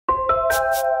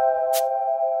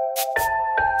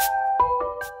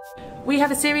We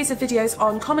have a series of videos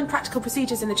on common practical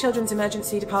procedures in the Children's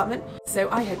Emergency Department, so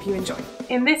I hope you enjoy.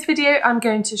 In this video, I'm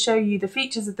going to show you the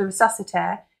features of the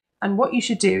Resuscitaire and what you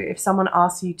should do if someone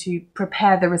asks you to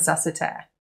prepare the Resuscitaire.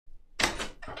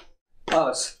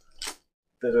 Alice,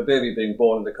 there's a baby being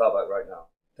born in the car park right now.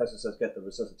 Tessa says get the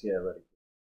Resuscitaire ready.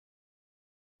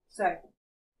 So,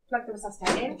 plug the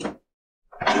Resuscitaire in,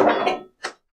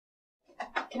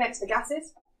 connect the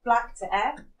gases, black to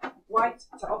air, white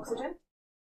to oxygen.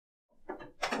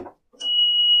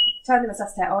 Turn the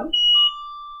Resuscitaire on.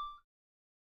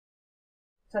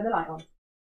 Turn the light on.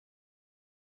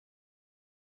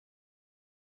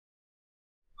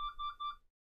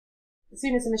 As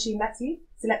soon as the machine lets you,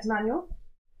 select manual,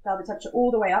 dial the temperature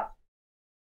all the way up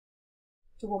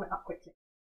to warm it up quickly.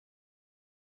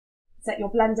 Set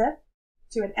your blender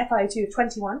to an FiO2 of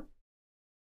 21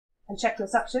 and check your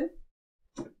suction.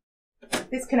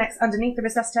 This connects underneath the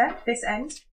Resuscitaire. This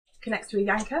end connects to a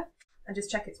yanker, and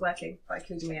just check it's working by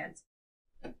including the ends.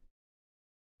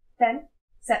 Then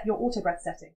set your auto breath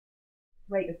setting.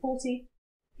 Rate of 40,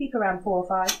 peak around 4 or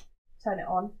 5, turn it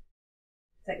on,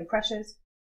 set your pressures,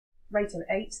 rate of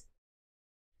 8.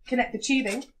 Connect the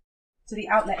tubing to the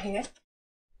outlet here,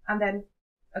 and then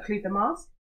occlude the mask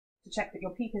to check that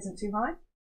your PEEP isn't too high,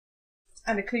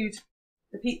 and occlude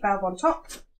the PEEP valve on top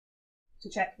to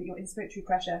check that your inspiratory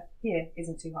pressure here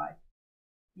isn't too high.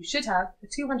 You should have a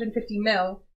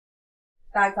 250ml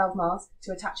bag valve mask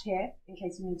to attach here in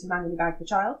case you need to manually bag the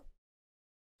child.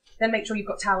 Then make sure you've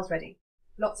got towels ready,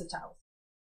 lots of towels.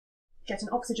 Get an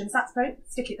oxygen satspone,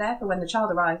 stick it there for when the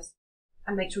child arrives,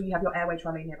 and make sure you have your airway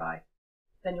trolley nearby.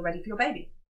 Then you're ready for your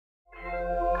baby.